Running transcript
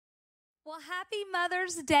Well, happy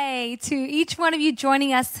Mother's Day to each one of you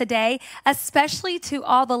joining us today, especially to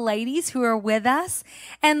all the ladies who are with us.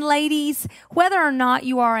 And ladies, whether or not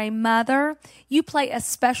you are a mother, you play a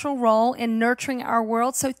special role in nurturing our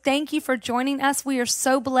world. So thank you for joining us. We are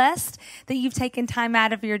so blessed that you've taken time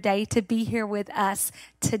out of your day to be here with us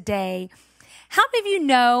today. How many of you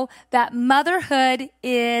know that motherhood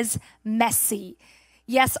is messy?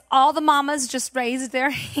 Yes, all the mamas just raised their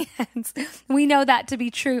hands. We know that to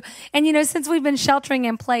be true. And since we've been sheltering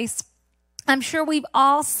in place, I'm sure we've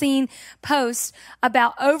all seen posts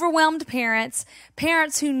about overwhelmed parents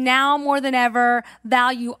who now more than ever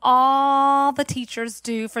value all the teachers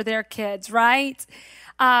do for their kids, right?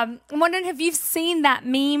 I'm wondering if you've seen that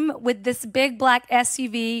meme with this big black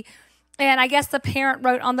SUV. And I guess the parent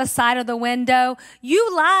wrote on the side of the window,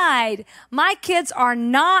 "You lied. My kids are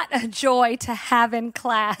not a joy to have in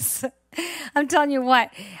class." I'm telling you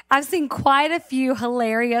what, I've seen quite a few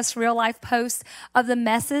hilarious real life posts of the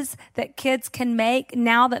messes that kids can make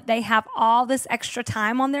now that they have all this extra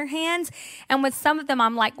time on their hands. And with some of them,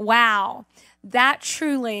 I'm like, wow, that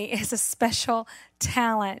truly is a special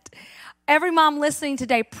talent. Every mom listening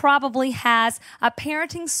today probably has a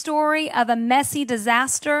parenting story of a messy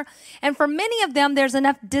disaster. And for many of them, there's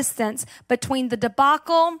enough distance between the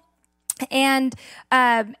debacle and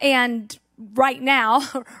right now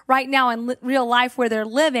in real life where they're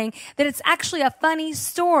living, that it's actually a funny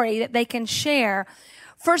story that they can share.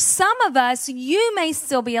 For some of us, you may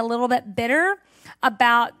still be a little bit bitter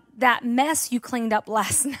about that mess you cleaned up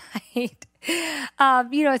last night.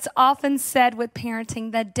 It's often said with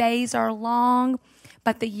parenting, the days are long,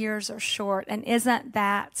 but the years are short. And isn't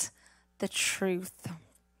that the truth?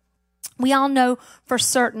 We all know for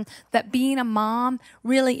certain that being a mom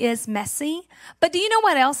really is messy. But do you know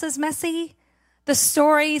what else is messy? The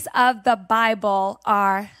stories of the Bible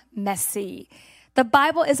are messy. The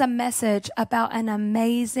Bible is a message about an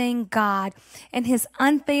amazing God and his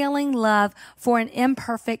unfailing love for an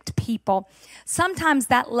imperfect people. Sometimes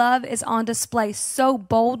that love is on display so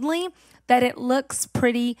boldly that it looks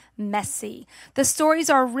pretty messy. The stories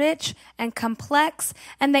are rich and complex,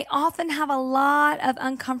 and they often have a lot of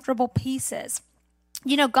uncomfortable pieces.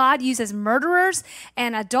 God uses murderers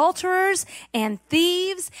and adulterers and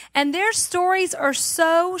thieves, and their stories are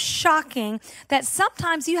so shocking that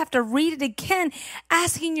sometimes you have to read it again,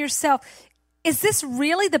 asking yourself, is this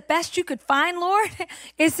really the best you could find, Lord?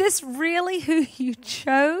 Is this really who you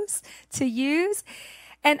chose to use?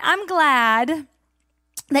 And I'm glad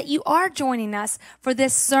that you are joining us for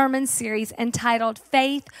this sermon series entitled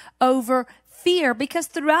Faith Over Fear, because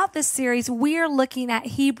throughout this series, we're looking at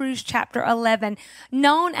Hebrews chapter 11,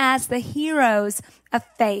 known as the heroes of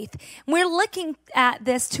faith. We're looking at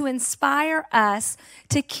this to inspire us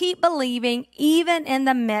to keep believing even in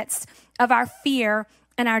the midst of our fear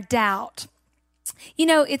and our doubt.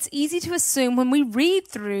 It's easy to assume when we read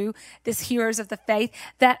through this heroes of the faith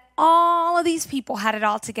that all of these people had it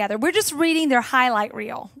all together. We're just reading their highlight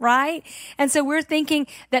reel, right? And so we're thinking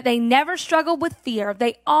that they never struggled with fear.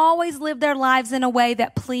 They always lived their lives in a way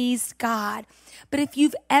that pleased God. But if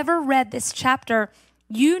you've ever read this chapter,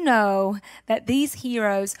 you know that these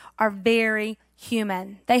heroes are very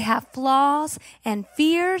human. They have flaws and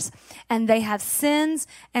fears, and they have sins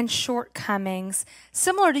and shortcomings,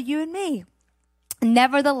 similar to you and me.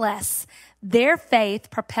 Nevertheless, their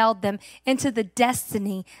faith propelled them into the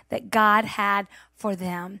destiny that God had for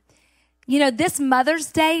them. This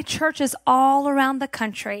Mother's Day, churches all around the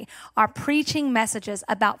country are preaching messages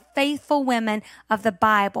about faithful women of the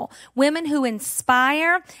Bible, women who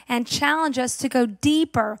inspire and challenge us to go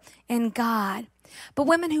deeper in God, but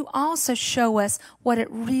women who also show us what it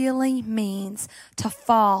really means to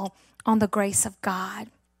fall on the grace of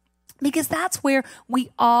God. Because that's where we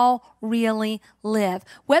all really live.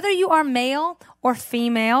 Whether you are male or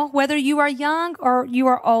female, whether you are young or you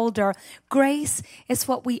are older, grace is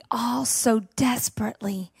what we all so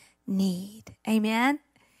desperately need. Amen?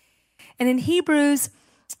 And in Hebrews,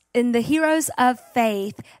 in the heroes of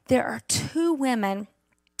faith, there are two women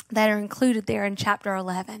that are included there in chapter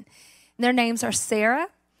 11. Their names are Sarah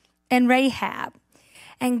and Rahab.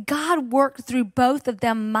 And God worked through both of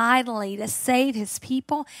them mightily to save his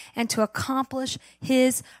people and to accomplish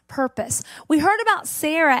his purpose. We heard about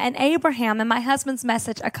Sarah and Abraham in my husband's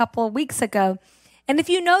message a couple of weeks ago. And if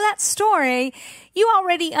you know that story, you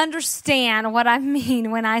already understand what I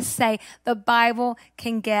mean when I say the Bible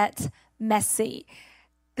can get messy.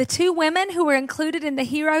 The two women who were included in the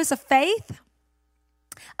heroes of faith,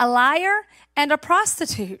 a liar and a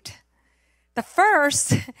prostitute. The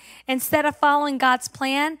first, instead of following God's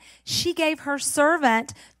plan, she gave her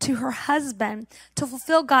servant to her husband to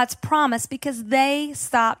fulfill God's promise because they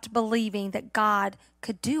stopped believing that God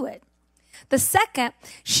could do it. The second,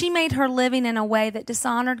 she made her living in a way that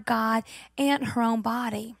dishonored God and her own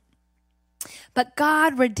body. But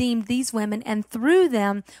God redeemed these women, and through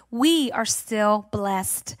them, we are still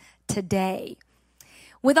blessed today.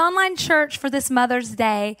 With online church for this Mother's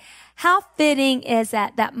Day, how fitting is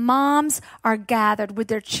that moms are gathered with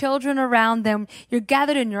their children around them. You're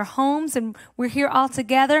gathered in your homes, and we're here all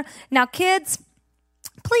together. Now, kids,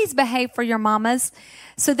 please behave for your mamas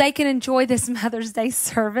so they can enjoy this Mother's Day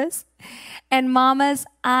service. And mamas,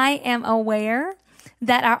 I am aware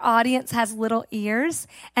that our audience has little ears,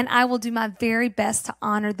 and I will do my very best to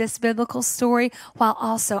honor this biblical story while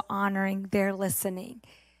also honoring their listening.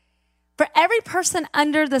 For every person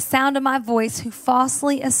under the sound of my voice who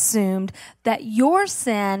falsely assumed that your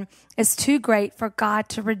sin is too great for God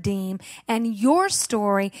to redeem and your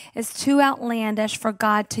story is too outlandish for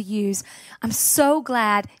God to use, I'm so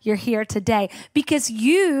glad you're here today because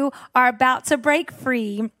you are about to break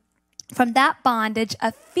free from that bondage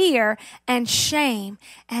of fear and shame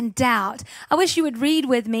and doubt. I wish you would read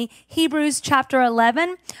with me Hebrews chapter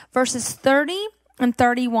 11, verses 30 and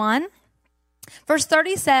 31. Verse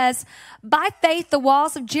 30 says, by faith the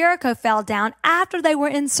walls of Jericho fell down after they were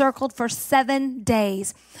encircled for 7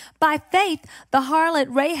 days. By faith the harlot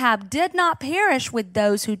Rahab did not perish with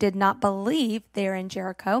those who did not believe there in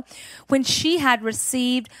Jericho when she had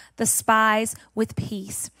received the spies with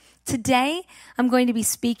peace. Today I'm going to be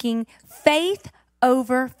speaking faith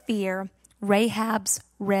over fear, Rahab's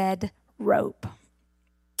red rope.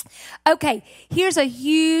 Okay, here's a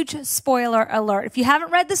huge spoiler alert. If you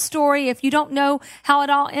haven't read the story, if you don't know how it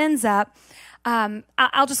all ends up,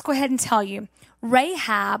 I'll just go ahead and tell you.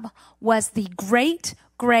 Rahab was the great,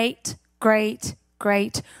 really,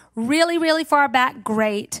 really far back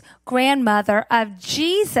great grandmother of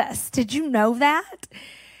Jesus. Did you know that?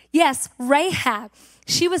 Yes, Rahab.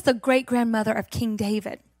 She was the great grandmother of King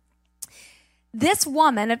David. This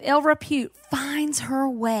woman of ill repute finds her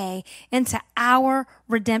way into our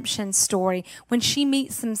redemption story when she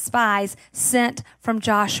meets some spies sent from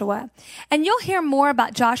Joshua. And you'll hear more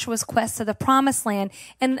about Joshua's quest to the promised land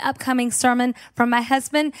in an upcoming sermon from my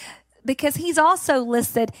husband, because he's also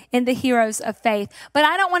listed in the heroes of faith. But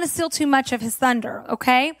I don't want to steal too much of his thunder,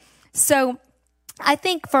 okay? So I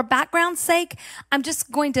think for background's sake, I'm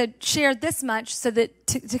just going to share this much so that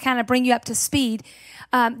to kind of bring you up to speed.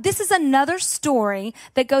 This is another story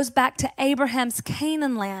that goes back to Abraham's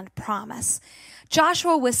Canaan land promise.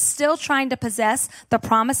 Joshua was still trying to possess the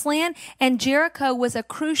promised land, and Jericho was a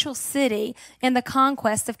crucial city in the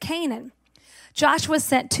conquest of Canaan. Joshua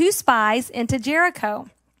sent 2 spies into Jericho,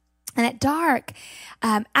 and at dark,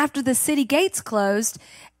 after the city gates closed,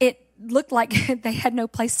 it looked like they had no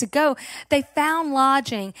place to go. They found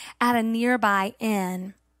lodging at a nearby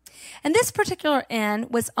inn. And this particular inn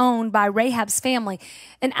was owned by Rahab's family.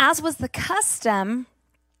 And as was the custom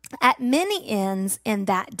at many inns in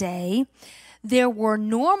that day, there were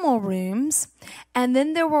normal rooms, and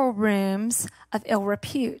then there were rooms of ill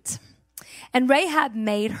repute. And Rahab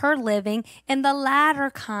made her living in the latter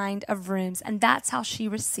kind of rooms, and that's how she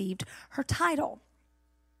received her title.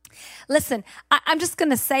 Listen, I'm just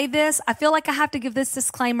going to say this. I feel like I have to give this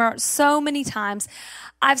disclaimer so many times.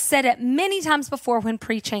 I've said it many times before when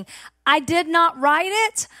preaching. I did not write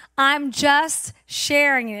it. I'm just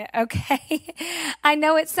sharing it, okay? I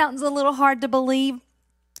know it sounds a little hard to believe,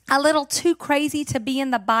 a little too crazy to be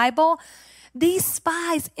in the Bible. These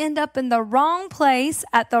spies end up in the wrong place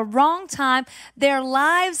at the wrong time. Their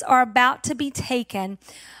lives are about to be taken,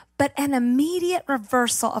 but an immediate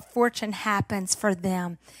reversal of fortune happens for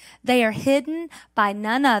them. They are hidden by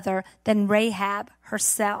none other than Rahab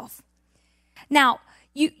herself. Now,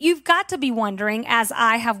 you've got to be wondering, as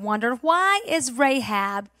I have wondered, why is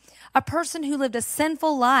Rahab, a person who lived a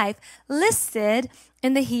sinful life, listed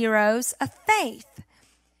in the heroes of faith?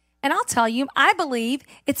 And I'll tell you, I believe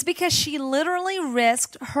it's because she literally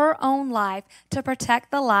risked her own life to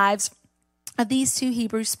protect the lives of these 2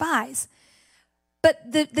 Hebrew spies.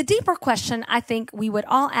 But the deeper question I think we would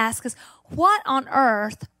all ask is, what on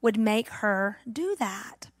earth would make her do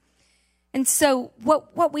that? And so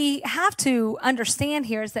what we have to understand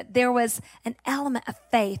here is that there was an element of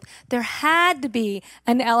faith. There had to be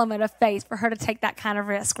an element of faith for her to take that kind of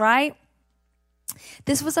risk, right?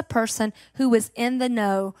 This was a person who was in the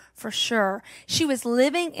know for sure. She was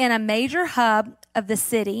living in a major hub of the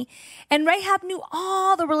city, and Rahab knew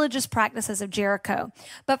all the religious practices of Jericho.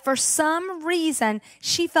 But for some reason,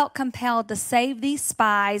 she felt compelled to save these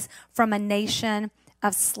spies from a nation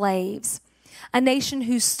of slaves. a nation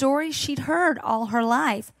whose story she'd heard all her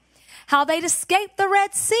life. How they'd escaped the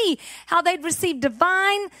Red Sea, how they'd received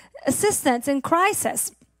divine assistance in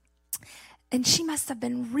crisis. And she must have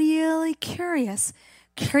been really curious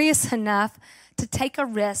enough to take a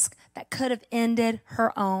risk that could have ended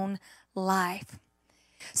her own life.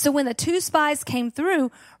 So when the two spies came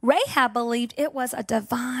through, Rahab believed it was a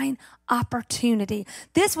divine opportunity.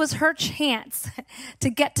 This was her chance to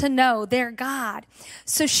get to know their God.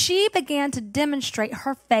 So she began to demonstrate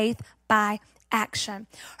her faith by action.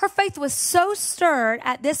 Her faith was so stirred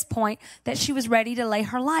at this point that she was ready to lay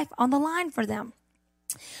her life on the line for them.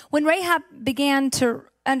 When Rahab began to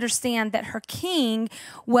understand that her king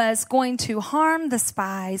was going to harm the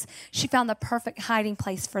spies, she found the perfect hiding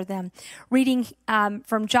place for them. Reading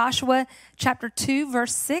from Joshua chapter 2,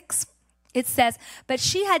 verse 6, it says, "But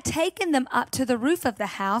she had taken them up to the roof of the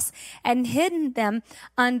house and hidden them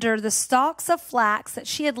under the stalks of flax that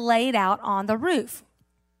she had laid out on the roof."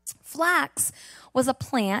 Flax was a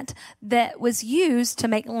plant that was used to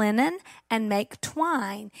make linen and make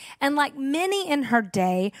twine. And like many in her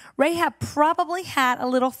day, Rahab probably had a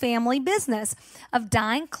little family business of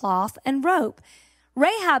dyeing cloth and rope.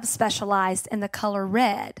 Rahab specialized in the color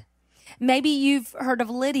red. Maybe you've heard of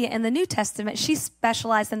Lydia in the New Testament. She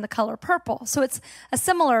specialized in the color purple. So it's a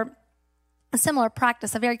similar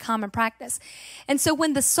practice, a very common practice. And so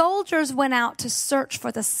when the soldiers went out to search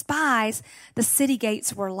for the spies, the city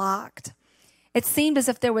gates were locked. It seemed as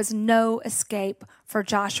if there was no escape for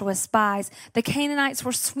Joshua's spies. The Canaanites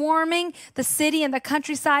were swarming the city and the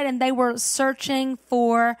countryside, and they were searching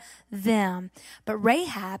for them. But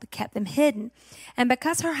Rahab kept them hidden. And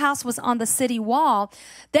because her house was on the city wall,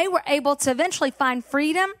 they were able to eventually find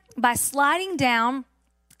freedom by sliding down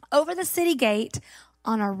over the city gate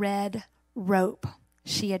on a red rope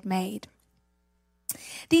she had made.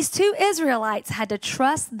 These two Israelites had to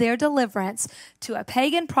trust their deliverance to a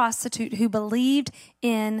pagan prostitute who believed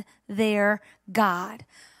in their God.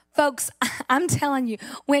 Folks, I'm telling you,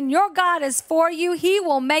 when your God is for you, he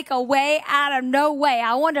will make a way out of no way.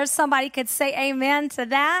 I wonder if somebody could say amen to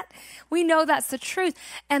that. We know that's the truth.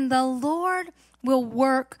 And the Lord will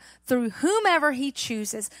work through whomever he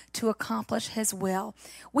chooses to accomplish his will.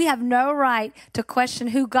 We have no right to question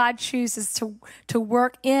who God chooses to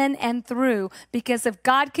work in and through, because if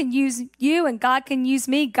God can use you and God can use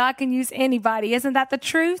me, God can use anybody. Isn't that the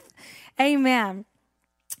truth? Amen.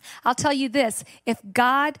 I'll tell you this, if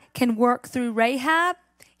God can work through Rahab,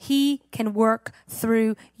 he can work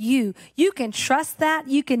through you. You can trust that.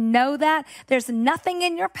 You can know that. There's nothing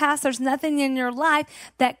in your past, there's nothing in your life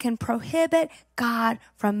that can prohibit God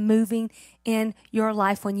from moving in your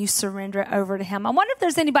life when you surrender it over to him. I wonder if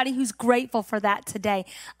there's anybody who's grateful for that today.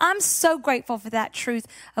 I'm so grateful for that truth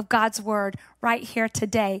of God's word right here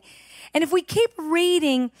today. And if we keep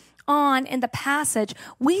reading on in the passage,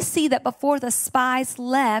 we see that before the spies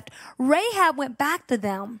left, Rahab went back to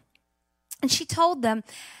them. And she told them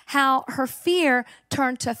how her fear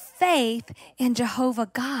turned to faith in Jehovah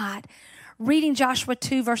God. Reading Joshua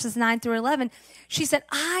 2, verses 9 through 11, she said,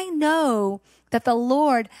 "I know that the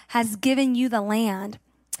Lord has given you the land,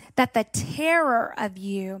 that the terror of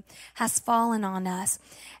you has fallen on us,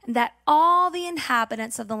 and that all the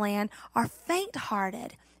inhabitants of the land are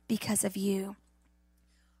faint-hearted because of you.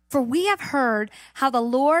 For we have heard how the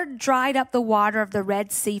Lord dried up the water of the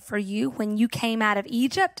Red Sea for you when you came out of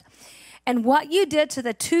Egypt, and what you did to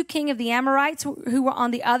the two kings of the Amorites who were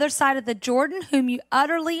on the other side of the Jordan, whom you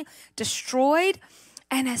utterly destroyed.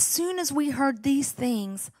 And as soon as we heard these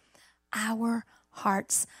things, our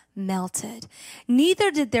hearts melted.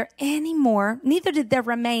 Neither did there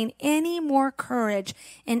remain any more courage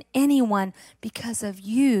in anyone because of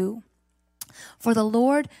you. For the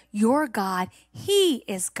Lord your God, he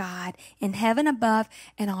is God in heaven above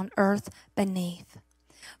and on earth beneath."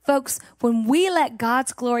 Folks, when we let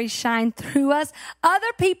God's glory shine through us,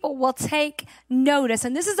 other people will take notice.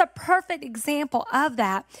 And this is a perfect example of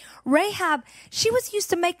that. Rahab, she was used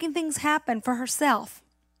to making things happen for herself.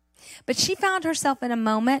 But she found herself in a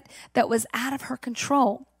moment that was out of her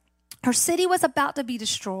control. Her city was about to be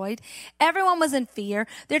destroyed. Everyone was in fear.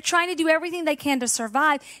 They're trying to do everything they can to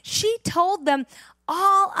survive. She told them,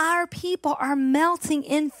 "All our people are melting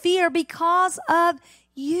in fear because of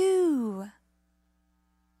you."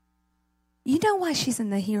 You know why she's in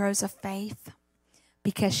the Heroes of Faith?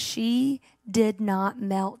 Because she did not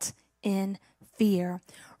melt in fear.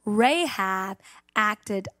 Rahab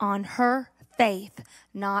acted on her faith,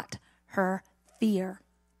 not her fear.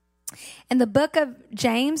 In the book of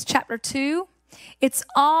James, chapter 2, It's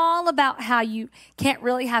all about how you can't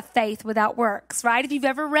really have faith without works, right? If you've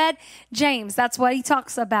ever read James, that's what he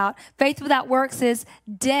talks about. Faith without works is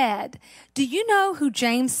dead. Do you know who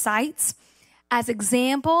James cites as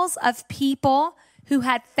examples of people who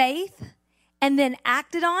had faith and then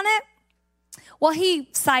acted on it? Well, he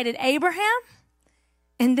cited Abraham,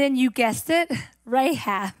 and then you guessed it,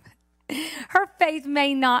 Rahab. Her faith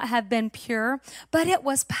may not have been pure, but it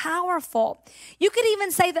was powerful. You could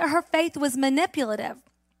even say that her faith was manipulative.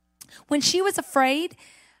 When she was afraid,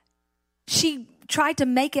 she tried to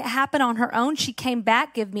make it happen on her own. She came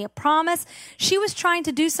back, give me a promise. She was trying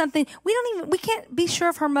to do something. We can't be sure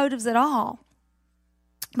of her motives at all.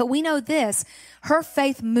 But we know this, her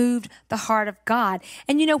faith moved the heart of God.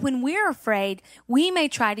 And when we're afraid, we may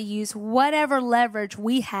try to use whatever leverage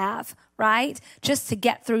we have, right? Just to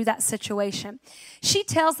get through that situation. She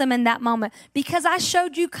tells them in that moment, because I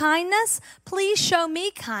showed you kindness, please show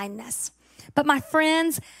me kindness. But my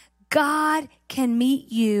friends, God can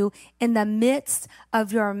meet you in the midst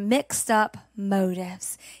of your mixed up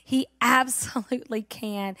motives. He absolutely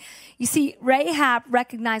can. You see, Rahab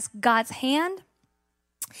recognized God's hand,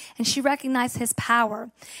 and she recognized his power.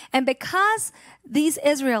 And because these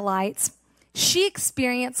Israelites, she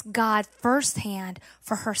experienced God firsthand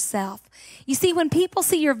for herself. You see, when people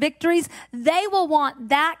see your victories, they will want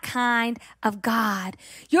that kind of God.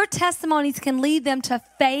 Your testimonies can lead them to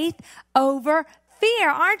faith over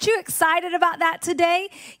fear. Aren't you excited about that today?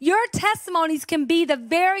 Your testimonies can be the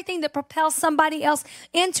very thing that propels somebody else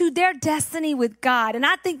into their destiny with God. And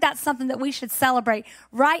I think that's something that we should celebrate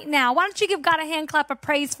right now. Why don't you give God a hand clap of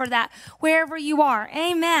praise for that wherever you are?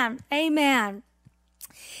 Amen. Amen.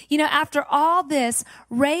 After all this,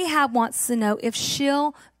 Rahab wants to know if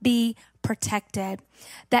she'll be protected,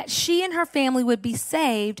 that she and her family would be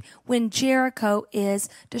saved when Jericho is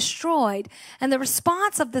destroyed. And the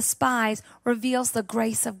response of the spies reveals the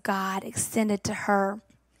grace of God extended to her.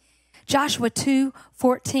 Joshua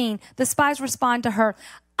 2:14, the spies respond to her,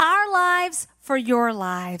 our lives for your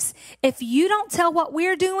lives. If you don't tell what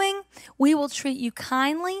we're doing, we will treat you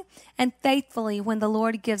kindly and faithfully when the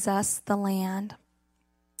Lord gives us the land.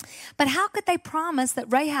 But how could they promise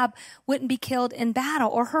that Rahab wouldn't be killed in battle,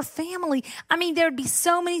 or her family? There'd be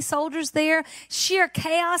so many soldiers there, sheer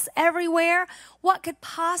chaos everywhere. What could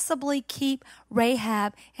possibly keep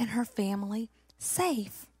Rahab and her family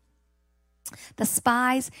safe? The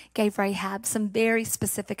spies gave Rahab some very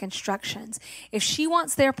specific instructions. If she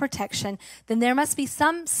wants their protection, then there must be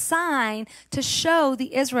some sign to show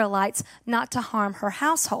the Israelites not to harm her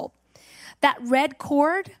household. That red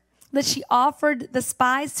cord that she offered the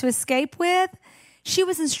spies to escape with, she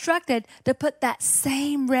was instructed to put that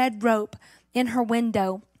same red rope in her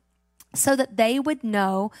window so that they would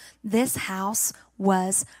know this house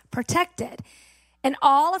was protected. And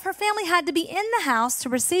all of her family had to be in the house to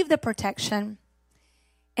receive the protection.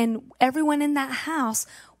 And everyone in that house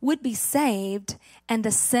would be saved, and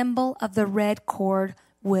the symbol of the red cord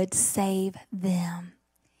would save them.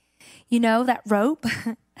 That rope,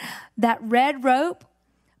 that red rope,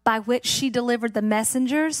 by which she delivered the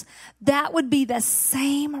messengers, that would be the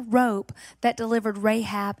same rope that delivered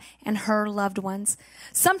Rahab and her loved ones.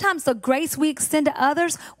 Sometimes the grace we extend to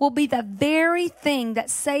others will be the very thing that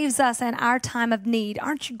saves us in our time of need.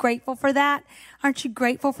 Aren't you grateful for that? Aren't you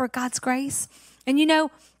grateful for God's grace? And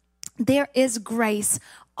there is grace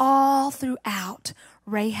all throughout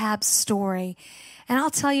Rahab's story. And I'll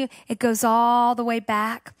tell you, it goes all the way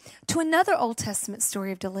back to another Old Testament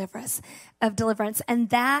story of deliverance, and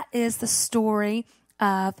that is the story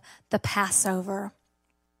of the Passover.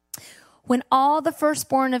 When all the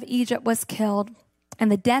firstborn of Egypt was killed, and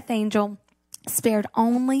the death angel spared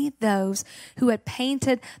only those who had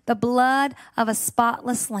painted the blood of a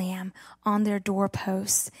spotless lamb on their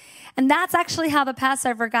doorposts. And that's actually how the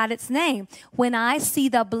Passover got its name. When I see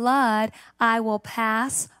the blood, I will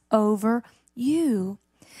pass over you.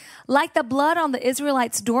 Like the blood on the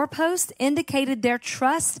Israelites' doorpost indicated their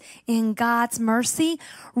trust in God's mercy,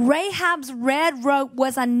 Rahab's red rope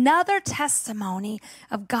was another testimony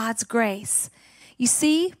of God's grace. You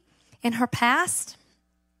see, in her past,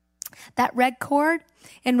 that red cord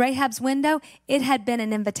in Rahab's window, it had been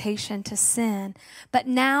an invitation to sin. But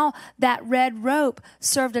now that red rope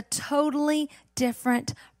served a totally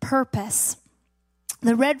different purpose.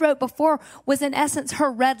 The red rope before was in essence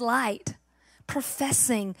her red light,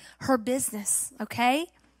 professing her business, okay?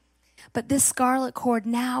 But this scarlet cord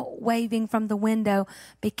now waving from the window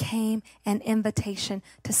became an invitation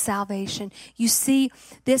to salvation. You see,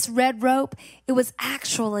 this red rope, it was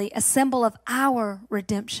actually a symbol of our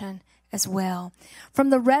redemption as well. From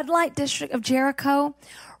the red light district of Jericho,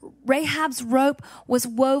 Rahab's rope was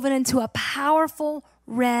woven into a powerful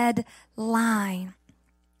red line,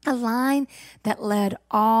 a line that led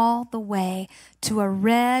all the way to a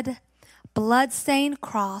red, blood-stained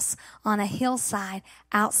cross on a hillside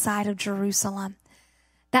outside of Jerusalem.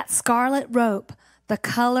 That scarlet rope, the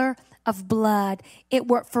color of blood, it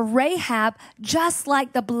worked for Rahab just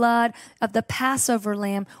like the blood of the Passover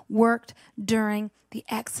lamb worked during the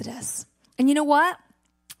Exodus. And you know what?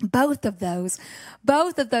 Both of those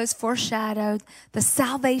foreshadowed the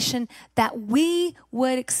salvation that we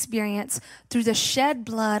would experience through the shed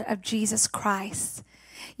blood of Jesus Christ.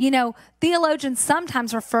 You know, theologians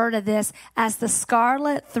sometimes refer to this as the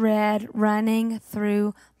scarlet thread running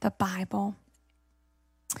through the Bible.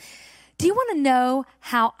 Do you want to know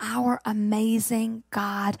how our amazing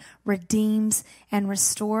God redeems and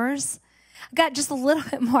restores? I got just a little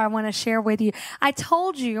bit more I want to share with you. I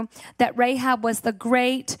told you that Rahab was the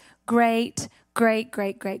great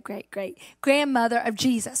grandmother of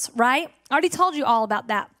Jesus, right? I already told you all about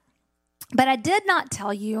that. But I did not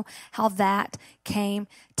tell you how that came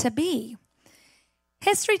to be.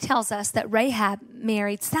 History tells us that Rahab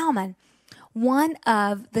married Salmon, one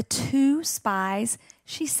of the 2 spies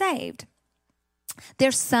she saved.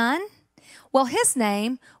 Their son, well, his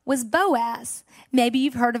name was Boaz. Maybe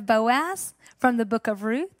you've heard of Boaz from the book of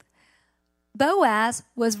Ruth. Boaz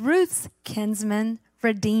was Ruth's kinsman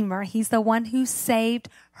redeemer. He's the one who saved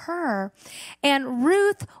her. And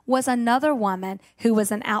Ruth was another woman who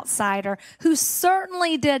was an outsider, who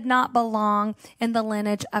certainly did not belong in the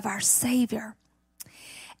lineage of our Savior.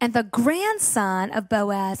 And the grandson of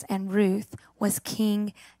Boaz and Ruth was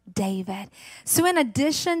King David. So in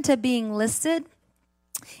addition to being listed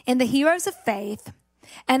in the heroes of faith,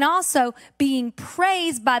 and also being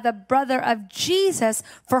praised by the brother of Jesus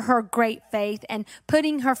for her great faith and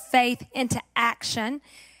putting her faith into action,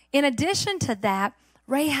 in addition to that,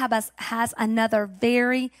 Rahab has another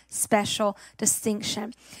very special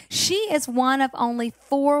distinction. She is one of only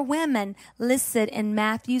 4 women listed in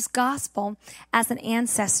Matthew's gospel as an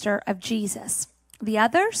ancestor of Jesus. The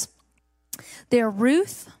others, they're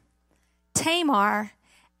Ruth, Tamar,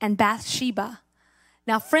 and Bathsheba.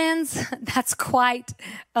 Now, friends, that's quite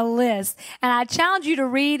a list. And I challenge you to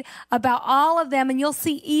read about all of them, and you'll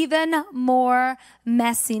see even more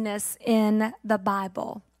messiness in the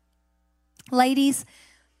Bible. Ladies,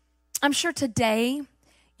 I'm sure today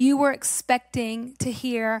you were expecting to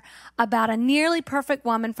hear about a nearly perfect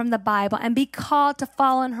woman from the Bible and be called to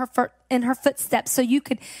follow in her footsteps so you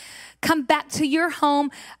could come back to your home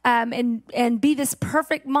and be this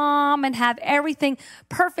perfect mom and have everything,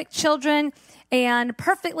 perfect children and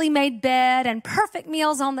perfectly made bed and perfect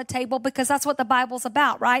meals on the table, because that's what the Bible's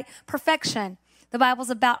about, right? Perfection. The Bible's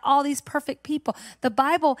about all these perfect people. The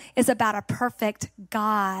Bible is about a perfect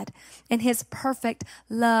God and his perfect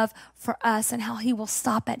love for us and how he will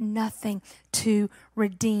stop at nothing to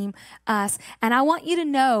redeem us. And I want you to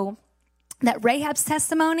know that Rahab's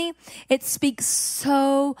testimony, it speaks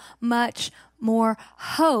so much more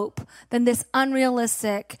hope than this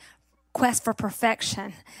unrealistic quest for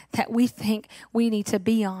perfection that we think we need to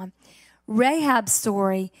be on. Rahab's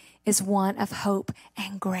story is one of hope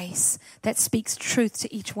and grace that speaks truth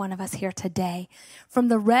to each one of us here today. From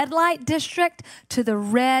the red light district to the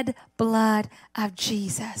red blood of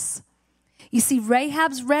Jesus. You see,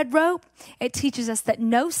 Rahab's red rope, it teaches us that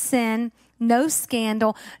no sin, no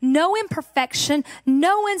scandal, no imperfection,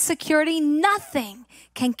 no insecurity, nothing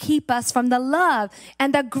can keep us from the love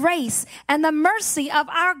and the grace and the mercy of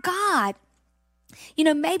our God. You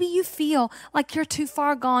know, maybe you feel like you're too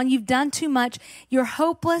far gone, you've done too much, you're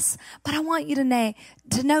hopeless, but I want you to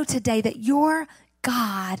know today that your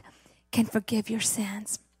God can forgive your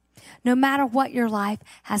sins. No matter what your life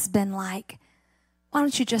has been like. Why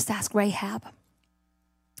don't you just ask Rahab?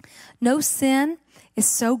 No sin is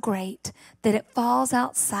so great that it falls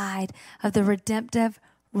outside of the redemptive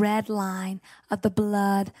red line of the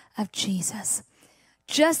blood of Jesus.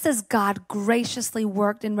 Just as God graciously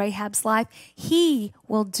worked in Rahab's life, he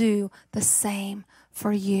will do the same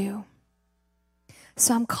for you.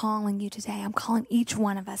 So I'm calling you today. I'm calling each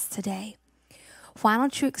one of us today. Why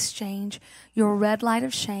don't you exchange your red light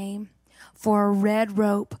of shame for a red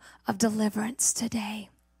rope of deliverance today?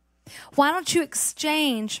 Why don't you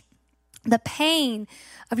exchange the pain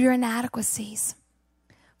of your inadequacies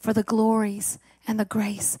for the glories and the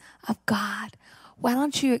grace of God? Why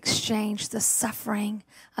don't you exchange the suffering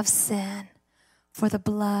of sin for the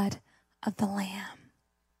blood of the Lamb?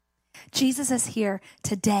 Jesus is here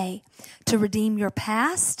today to redeem your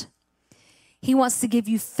past. He wants to give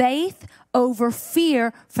you faith over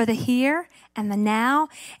fear for the here and the now.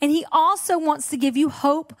 And he also wants to give you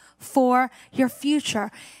hope for your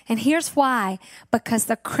future. And here's why. Because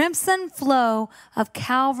the crimson flow of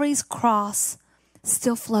Calvary's cross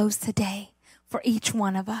still flows today for each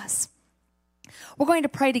one of us. We're going to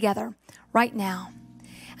pray together right now.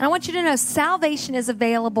 And I want you to know salvation is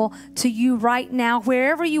available to you right now,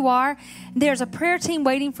 wherever you are. There's a prayer team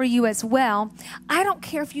waiting for you as well. I don't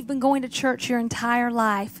care if you've been going to church your entire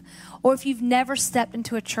life or if you've never stepped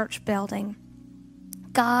into a church building.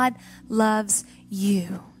 God loves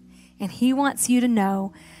you, and he wants you to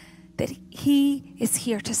know that he is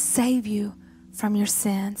here to save you from your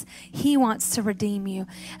sins. He wants to redeem you.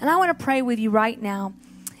 And I want to pray with you right now.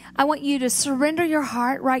 I want you to surrender your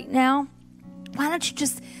heart right now. Why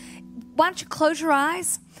don't you close your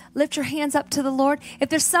eyes, lift your hands up to the Lord. If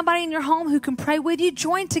there's somebody in your home who can pray with you,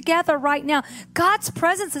 join together right now. God's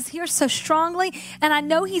presence is here so strongly, and I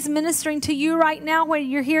know he's ministering to you right now where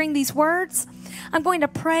you're hearing these words. I'm going to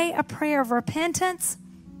pray a prayer of repentance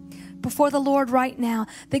before the Lord right now,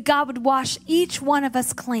 that God would wash each one of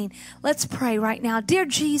us clean. Let's pray right now. Dear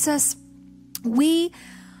Jesus, we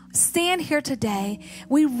stand here today.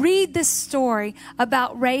 We read this story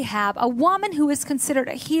about Rahab, a woman who is considered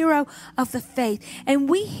a hero of the faith. And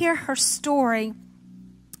we hear her story,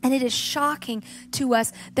 and it is shocking to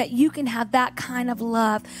us that you can have that kind of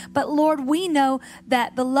love. But Lord, we know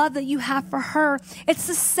that the love that you have for her, it's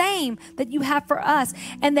the same that you have for us.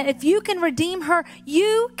 And that if you can redeem her,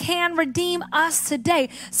 you can redeem us today.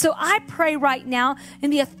 So I pray right now in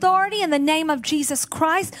the authority and the name of Jesus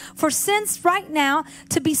Christ for sins right now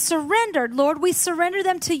to be surrendered. Lord, we surrender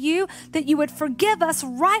them to you, that you would forgive us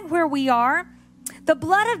right where we are. The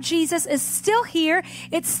blood of Jesus is still here.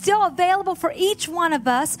 It's still available for each one of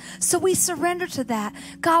us. So we surrender to that.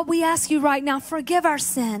 God, we ask you right now, forgive our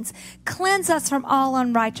sins. Cleanse us from all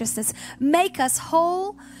unrighteousness. Make us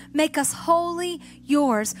whole. Make us wholly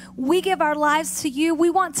yours. We give our lives to you.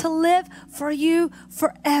 We want to live for you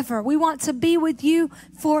forever. We want to be with you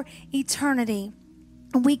for eternity.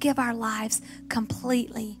 And we give our lives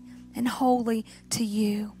completely and wholly to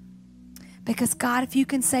you. Because God, if you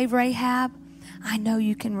can save Rahab, I know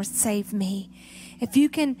you can save me. If you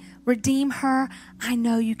can redeem her, I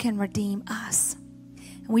know you can redeem us.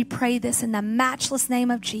 And we pray this in the matchless name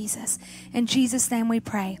of Jesus. In Jesus' name we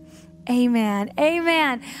pray. Amen.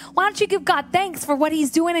 Amen. Why don't you give God thanks for what he's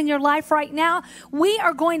doing in your life right now? We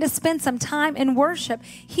are going to spend some time in worship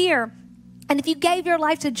here. And if you gave your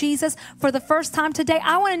life to Jesus for the first time today,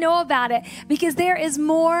 I want to know about it, because there is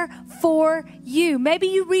more for you. Maybe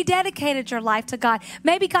you rededicated your life to God.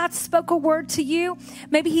 Maybe God spoke a word to you.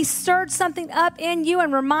 Maybe he stirred something up in you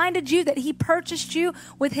and reminded you that he purchased you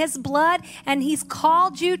with his blood and he's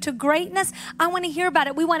called you to greatness. I want to hear about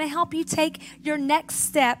it. We want to help you take your next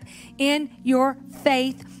step in your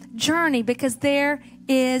faith journey, because there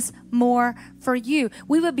is more for you.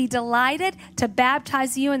 We would be delighted to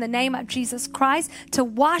baptize you in the name of Jesus Christ, to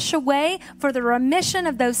wash away for the remission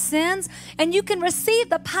of those sins, and you can receive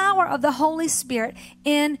the power of the Holy Spirit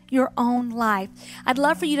in your own life. I'd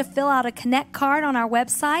love for you to fill out a Connect card on our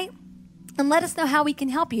website and let us know how we can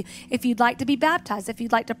help you. If you'd like to be baptized, if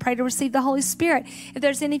you'd like to pray to receive the Holy Spirit, if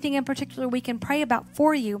there's anything in particular we can pray about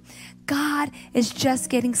for you. God is just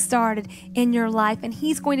getting started in your life, and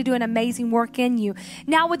he's going to do an amazing work in you.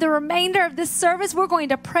 Now, with the remainder of this service, we're going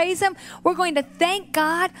to praise him. We're going to thank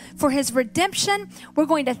God for his redemption. We're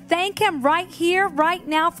going to thank him right here, right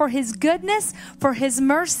now, for his goodness, for his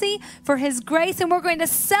mercy, for his grace, and we're going to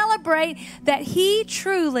celebrate that he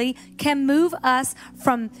truly can move us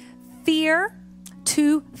from fear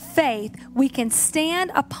to faith. We can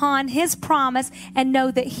stand upon his promise and know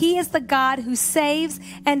that he is the God who saves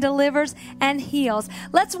and delivers and heals.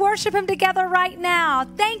 Let's worship him together right now.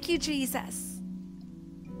 Thank you, Jesus.